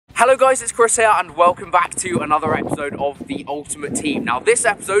Hello guys, it's Chris here and welcome back to another episode of The Ultimate Team. Now this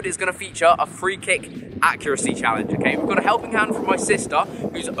episode is going to feature a free kick accuracy challenge, okay? We've got a helping hand from my sister,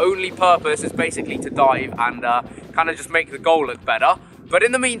 whose only purpose is basically to dive and kind of just make the goal look better. But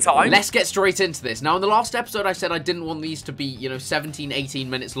in the meantime, let's get straight into this. Now in the last episode I said I didn't want these to be, 17,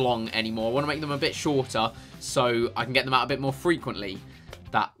 18 minutes long anymore. I want to make them a bit shorter so I can get them out a bit more frequently.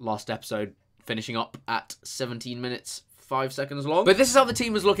 That last episode finishing up at 17 minutes 5 seconds long. But this is how the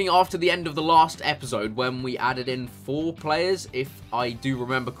team was looking after the end of the last episode when we added in 4 players, if I do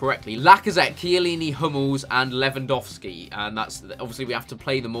remember correctly. Lacazette, Chiellini, Hummels, and Lewandowski. And that's, obviously we have to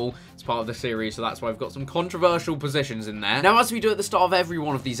play them all as part of the series, so that's why I've got some controversial positions in there. Now, as we do at the start of every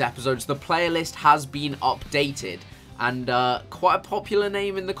one of these episodes, the player list has been updated. And quite a popular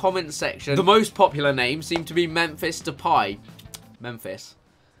name in the comments section. The most popular name seemed to be Memphis Depay. Memphis.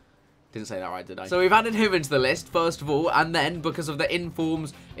 Didn't say that right, did I? So we've added him into the list, first of all, and then, because of the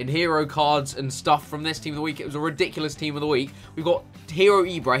informs in hero cards and stuff from this Team of the Week, it was a ridiculous Team of the Week. We've got Hero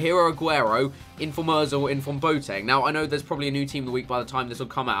Ibra, Hero Aguero, Inform Ozil, Inform Boateng. Now, I know there's probably a new Team of the Week by the time this will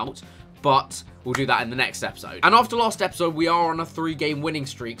come out, but we'll do that in the next episode. And after last episode, we are on a 3-game winning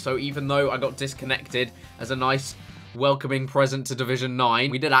streak, so even though I got disconnected as a nice welcoming present to Division 9,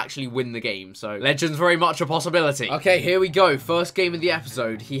 we did actually win the game, so legend's very much a possibility. Okay, here we go. First game of the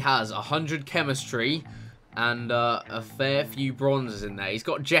episode. He has 100 chemistry and a fair few bronzes in there. He's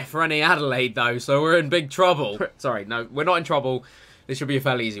got Jeff Rennie Adelaide, though, so we're in big trouble. Sorry, no, we're not in trouble. This should be a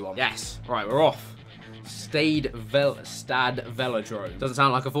fairly easy one. Yes. Right, we're off. Stad Velodrome. Doesn't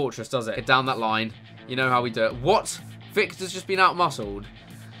sound like a fortress, does it? Get down that line. You know how we do it. What? Victor's just been out-muscled.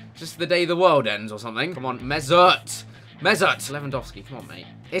 Just the day the world ends or something. Come on, Mesut. Lewandowski, come on, mate.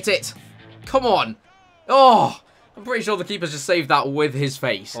 Hit it. Come on. Oh, I'm pretty sure the keeper's just saved that with his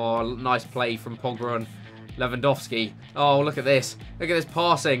face. Oh, nice play from Pogba and Lewandowski. Oh, look at this. Look at this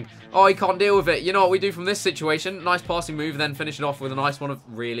passing. Oh, he can't deal with it. You know what we do from this situation? Nice passing move, then finish it off with a nice one of...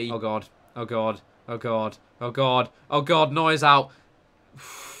 Really? Oh, God. Oh, God. Oh, God. Oh, God. Oh, God. Neuer's out.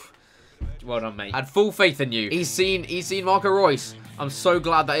 Well done, mate. I had full faith in you. He's seen Marco Reus. I'm so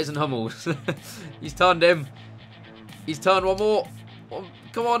glad that isn't Hummels. He's turned him. He's turned one more.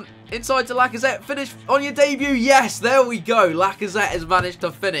 Come on. Inside to Lacazette. Finish on your debut. Yes, there we go. Lacazette has managed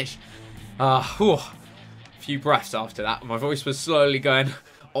to finish. A few breaths after that. My voice was slowly going an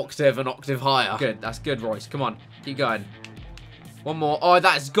octave higher. Good. That's good, Royce. Come on. Keep going. One more. Oh,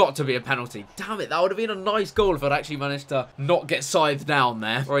 that's got to be a penalty. Damn it. That would have been a nice goal if I'd actually managed to not get scythed down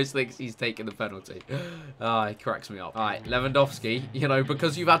there. Royce thinks he's taking the penalty. He cracks me up. All right, Lewandowski,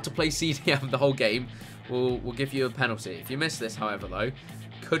 because you've had to play CDM the whole game, we'll give you a penalty. If you miss this, however, though,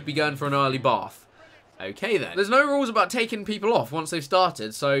 could be going for an early bath. Okay, then. There's no rules about taking people off once they've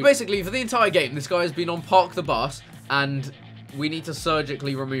started. So, basically, for the entire game, this guy has been on Park the Bus, and we need to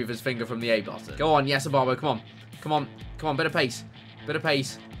surgically remove his finger from the A button. Go on, yes, Ababo, come on. Come on. Come on, bit of pace. Bit of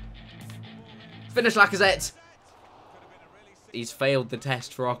pace. Finish, Lacazette. He's failed the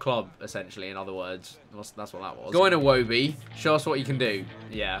test for our club, essentially, in other words. That's what that was. Go on, Iwobi. Show us what you can do.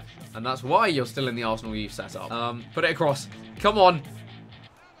 Yeah. And that's why you're still in the Arsenal youth setup. Put it across. Come on.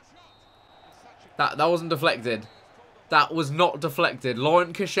 That wasn't deflected. That was not deflected.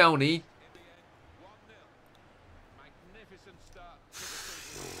 Laurent Koscielny.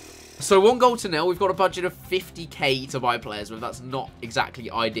 So 1-0. We've got a budget of 50k to buy players with. That's not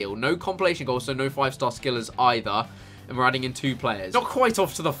exactly ideal. No compilation goals, so no 5-star skillers either. And we're adding in 2 players. Not quite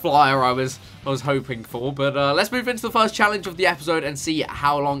off to the flyer I was hoping for, but let's move into the first challenge of the episode and see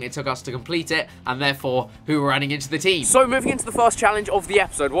how long it took us to complete it, and therefore who we're adding into the team. So moving into the first challenge of the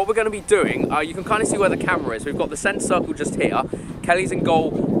episode, what we're going to be doing, you can kind of see where the camera is. We've got the centre circle just here. Kelly's in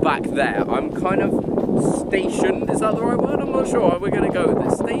goal back there. I'm kind of stationed, is that the right word? I'm not sure. We're going to go with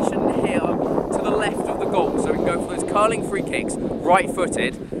it. Stationed here to the left of the goal, so we can go for those curling free kicks,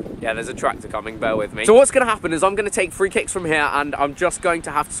 right-footed. Yeah, there's a tractor coming, bear with me. So what's going to happen is I'm going to take free kicks from here, and I'm just going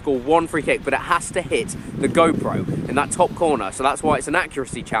to have to score 1 free kick, but it has to hit the GoPro in that top corner, so that's why it's an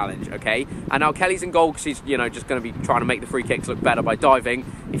accuracy challenge, okay? And now Kelly's in goal because she's, just going to be trying to make the free kicks look better by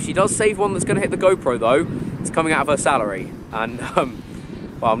diving. If she does save one that's going to hit the GoPro, though, it's coming out of her salary, and,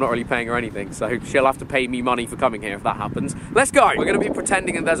 well, I'm not really paying her anything, so she'll have to pay me money for coming here if that happens. Let's go! We're going to be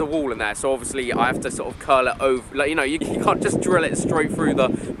pretending that there's a wall in there, so obviously I have to sort of curl it over. Like, you can't just drill it straight through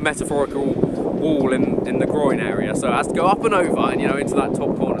the metaphorical wall in the groin area, so it has to go up and over and, into that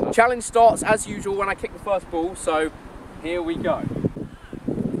top corner. The challenge starts, as usual, when I kick the first ball, so here we go.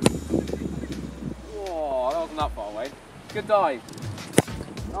 Oh, that wasn't that far away. Good dive.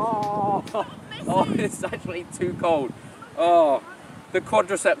 Oh, it's actually too cold. Oh. The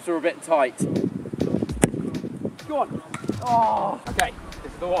quadriceps are a bit tight. Go on. Oh, okay.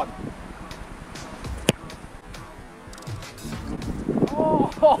 This is the one.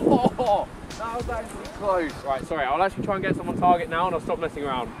 Oh, that was actually close. Right, sorry, I'll actually try and get some on target now and I'll stop messing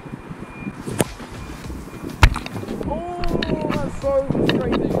around. Oh, that's so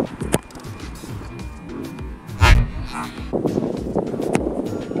frustrating.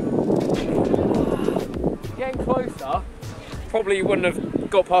 Getting closer. Probably wouldn't have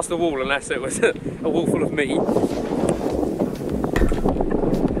got past the wall unless it was a wall full of me.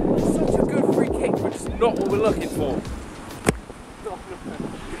 Such a good free kick, but just not what we're looking for.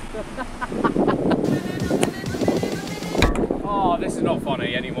 Oh, this is not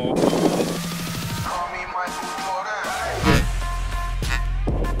funny anymore.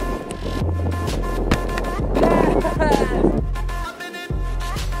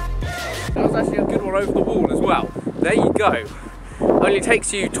 That was actually a good one over the wall as well. There you go. Only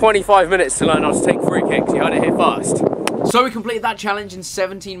takes you 25 minutes to learn how to take free kicks. You heard it here first. So we completed that challenge in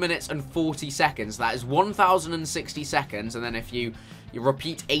 17 minutes and 40 seconds. That is 1,060 seconds. And then if you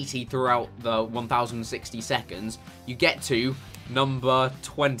repeat 80 throughout the 1,060 seconds, you get to number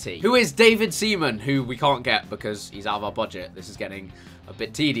 20, who is David Seaman, who we can't get because he's out of our budget. This is getting a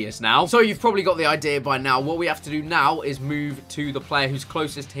bit tedious now. So you've probably got the idea by now. What we have to do now is move to the player who's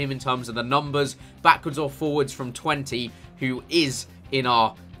closest to him in terms of the numbers, backwards or forwards from 20, who is in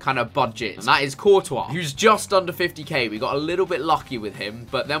our kind of budget. And that is Courtois, who's just under 50k. We got a little bit lucky with him,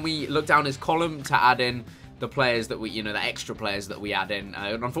 but then we looked down his column to add in the players that we, you know, the extra players that we add in.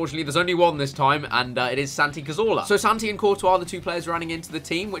 And unfortunately, there's only one this time, and it is Santi Cazorla. So Santi and Courtois are the two players running into the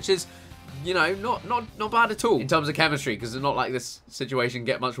team, which is, you know, not bad at all in terms of chemistry, because it's not like this situation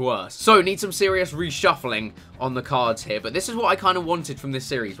get much worse. So need some serious reshuffling on the cards here, but this is what I kind of wanted from this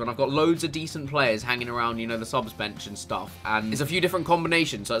series, when I've got loads of decent players hanging around, you know, the subs bench and stuff, and it's a few different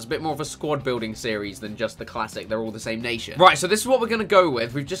combinations, so it's a bit more of a squad building series than just the classic they're all the same nation. Right, so this is what we're going to go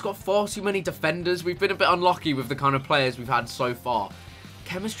with. We've just got far too many defenders. We've been a bit unlucky with the kind of players we've had so far.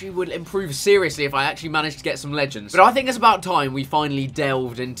 Chemistry would improve seriously if I actually managed to get some legends, but I think it's about time we finally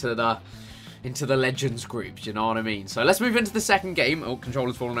delved into the legends groups, you know what I mean? So let's move into the second game. Oh,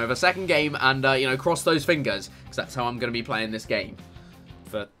 controller's fallen over. Second game, and, you know, cross those fingers, because that's how I'm going to be playing this game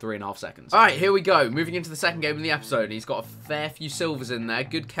for 3.5 seconds. All right, here we go. Moving into the second game of the episode. He's got a fair few silvers in there.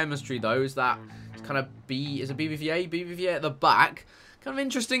 Good chemistry, though. Is that kind of is it BBVA? BBVA at the back. Kind of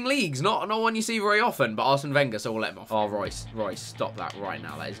interesting leagues. Not one you see very often, but Arsene Wenger, so we'll let him off. Oh, Royce, stop that right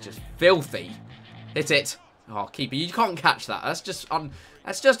now. That is just filthy. Hit it. Oh, keeper, you can't catch that. That's just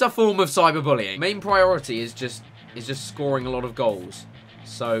a form of cyberbullying. Main priority is just scoring a lot of goals,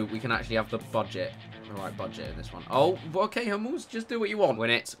 so we can actually have the budget, the right budget in this one. Oh, okay, Hummels, just do what you want.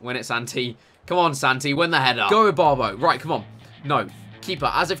 Win it, Santi. Come on, Santi, win the header. Go with Barbo. Right, come on. No, keeper,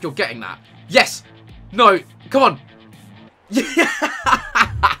 as if you're getting that. Yes. No, come on.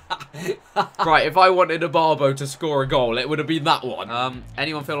 Right, if I wanted a Barbo to score a goal, it would have been that one.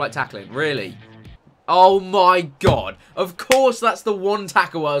 Anyone feel like tackling? Really? Oh my god. Of course that's the one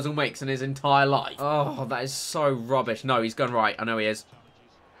tackle Ozil makes in his entire life. Oh, that is so rubbish. No, he's gone right. I know he is.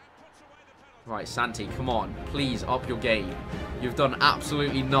 Right, Santi, come on. Please, up your game. You've done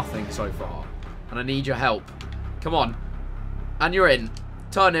absolutely nothing so far. And I need your help. Come on. And you're in.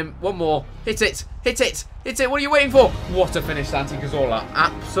 Turn him. One more. Hit it. Hit it. Hit it. What are you waiting for? What a finish, Santi Cazorla.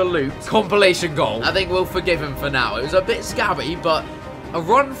 Absolute compilation goal. I think we'll forgive him for now. It was a bit scabby, but a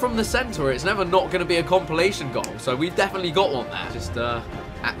run from the centre, it's never not going to be a compilation goal. So we've definitely got one there. Just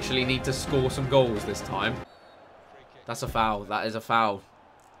actually need to score some goals this time. That's a foul. That is a foul.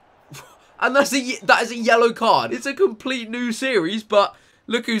 And that is a yellow card. It's a complete new series, but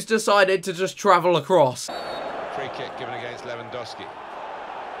look who's decided to just travel across. Free kick given against Lewandowski.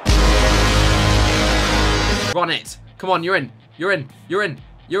 Run it. Come on, you're in. You're in. You're in.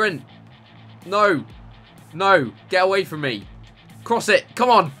 You're in. No. No. Get away from me. Cross it. Come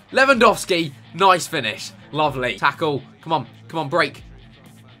on. Lewandowski. Nice finish. Lovely. Tackle. Come on. Come on. Break.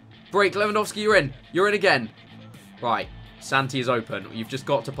 Break. Lewandowski, you're in. You're in again. Right. Santi is open. You've just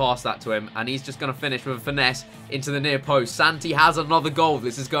got to pass that to him. And he's just going to finish with a finesse into the near post. Santi has another goal.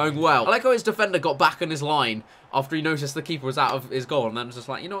 This is going well. I like how his defender got back on his line after he noticed the keeper was out of his goal. And then was just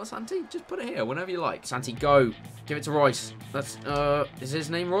like, you know what, Santi? Just put it here whenever you like. Santi, go. Give it to Royce. That's, is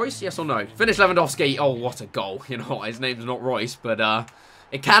his name Royce? Yes or no? Finish Lewandowski. Oh, what a goal. You know what? His name's not Royce, but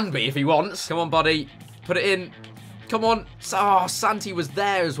it can be if he wants. Come on, buddy. Put it in. Come on. Oh, Santi was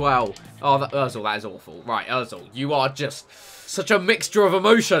there as well. Oh, Ozil, that is awful. Right, Ozil, you are just such a mixture of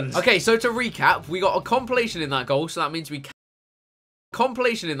emotions. Okay, so to recap, we got a compilation in that goal, so that means we can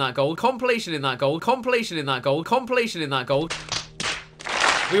compilation in that goal, compilation in that goal, compilation in that goal, compilation in that goal.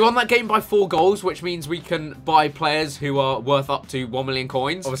 We won that game by 4 goals, which means we can buy players who are worth up to 1 million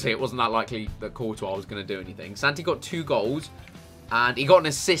coins. Obviously, it wasn't that likely that Courtois was going to do anything. Santi got 2 goals, and he got an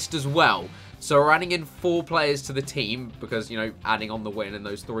assist as well. So we're adding in 4 players to the team because, you know, adding on the win and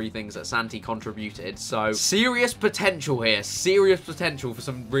those 3 things that Santi contributed. So serious potential here. Serious potential for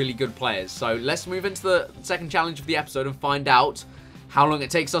some really good players. So let's move into the second challenge of the episode and find out how long it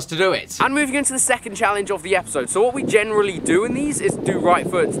takes us to do it. And moving into the second challenge of the episode. So what we generally do in these is do right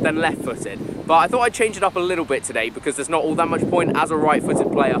foot, then left footed. But I thought I'd change it up a little bit today because there's not all that much point as a right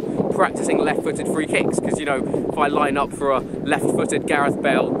footed player practicing left footed free kicks. Because, you know, if I line up for a left footed Gareth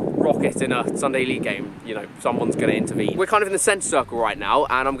Bale rocket in a Sunday League game, you know, someone's going to intervene. We're kind of in the centre circle right now,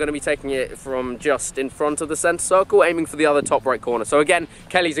 and I'm going to be taking it from just in front of the centre circle, aiming for the other top right corner. So again,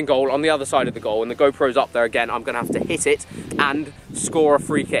 Kelly's in goal on the other side of the goal, and the GoPro's up there again. I'm going to have to hit it and score a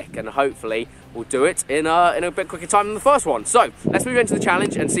free kick, and hopefully we'll do it in a bit quicker time than the first one. So let's move into the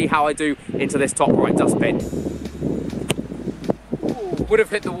challenge and see how I do into this top right dustbin. Ooh, would have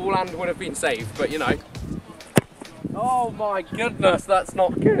hit the wall and would have been saved, but you know. Oh my goodness, that's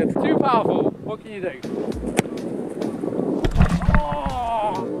not good. Too powerful. What can you do?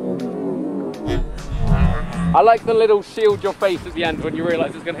 Oh. I like the little shield your face at the end when you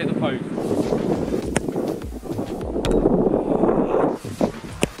realise it's going to hit the post.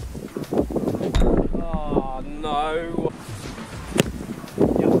 Oh no.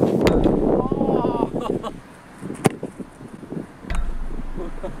 Oh.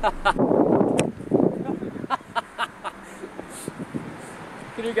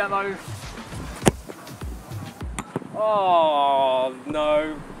 Can you get those? Oh,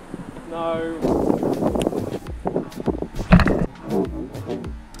 no. No.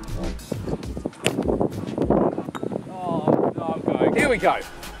 Oh, no, I'm going. Here we go.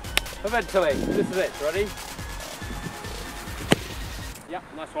 Eventually. This is it. Ready? Yep,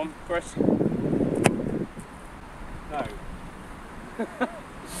 nice one, Chris. No.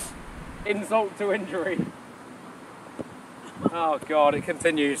 Insult to injury. Oh God, it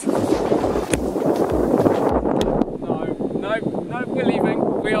continues. No, we're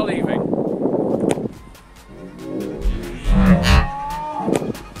leaving. We are leaving.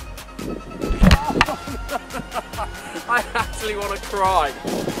 I actually want to cry.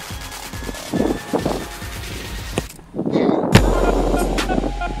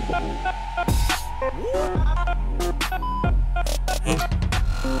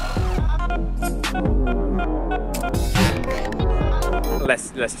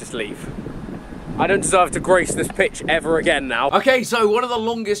 Let's just leave. I don't deserve to grace this pitch ever again now. Okay, so one of the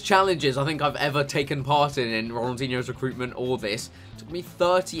longest challenges I think I've ever taken part in Ronaldinho's recruitment or this. It took me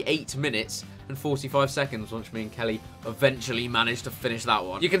 38 minutes and 45 seconds once me and Kelly eventually managed to finish that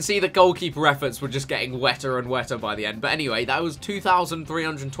one. You can see the goalkeeper efforts were just getting wetter and wetter by the end. But anyway, that was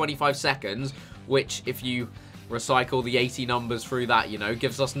 2,325 seconds, which if you recycle the 80 numbers through that, you know,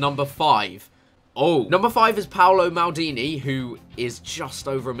 gives us number 5. Oh, number 5 is Paolo Maldini, who is just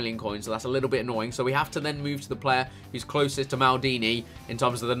over 1 million coins, so that's a little bit annoying. So we have to then move to the player who's closest to Maldini in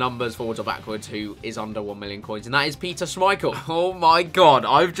terms of the numbers, forwards or backwards, who is under 1 million coins, and that is Peter Schmeichel. Oh my God,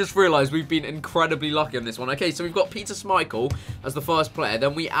 I've just realised we've been incredibly lucky on this one. Okay, so we've got Peter Schmeichel as the first player,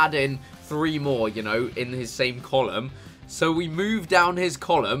 then we add in 3 more, you know, in his same column. So we move down his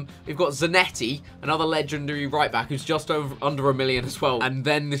column. We've got Zanetti, another legendary right back who's just under 1 million as well. And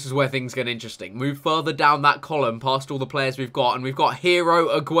then this is where things get interesting. Move further down that column past all the players we've got. And we've got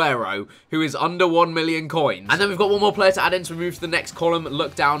Hero Aguero, who is under 1 million coins. And then we've got one more player to add in. So we move to the next column.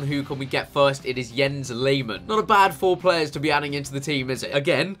 Look down. Who can we get first? It is Jens Lehmann. Not a bad 4 players to be adding into the team, is it?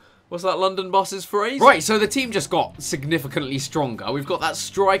 Again, what's that London boss's phrase? Right, so the team just got significantly stronger. We've got that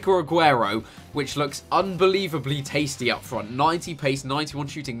striker Aguero, which looks unbelievably tasty up front. 90 pace, 91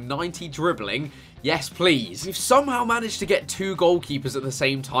 shooting, 90 dribbling. Yes, please. We've somehow managed to get 2 goalkeepers at the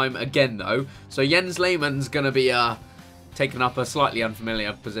same time again, though. So Jens Lehmann's going to be taking up a slightly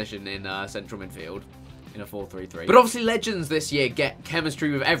unfamiliar position in central midfield in a 4-3-3. But obviously legends this year get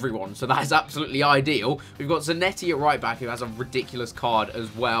chemistry with everyone, so that is absolutely ideal. We've got Zanetti at right back, who has a ridiculous card as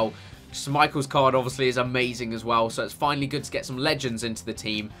well. Schmeichel's card obviously is amazing as well, so it's finally good to get some legends into the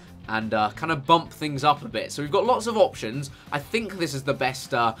team and kind of bump things up a bit. So we've got lots of options. I think this is the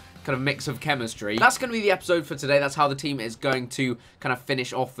best kind of mix of chemistry. That's going to be the episode for today. That's how the team is going to kind of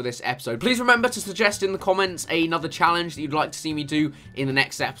finish off for this episode. Please remember to suggest in the comments another challenge that you'd like to see me do in the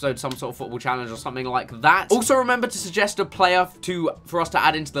next episode, some sort of football challenge or something like that. Also remember to suggest a player for us to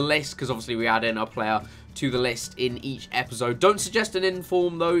add into the list, because obviously we add in a player to the list in each episode. Don't suggest an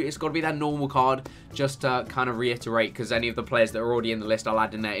inform though, it's got to be that normal card, just to kind of reiterate, because any of the players that are already in the list I'll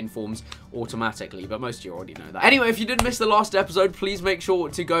add in their informs automatically, but most of you already know that. Anyway, if you did miss the last episode, please make sure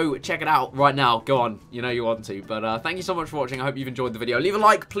to go check it out right now. Go on, you know you want to, but thank you so much for watching. I hope you've enjoyed the video. Leave a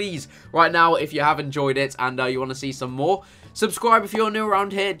like please right now if you have enjoyed it and you want to see some more. Subscribe if you're new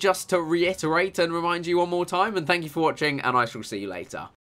around here, just to reiterate and remind you one more time, and thank you for watching, and I shall see you later.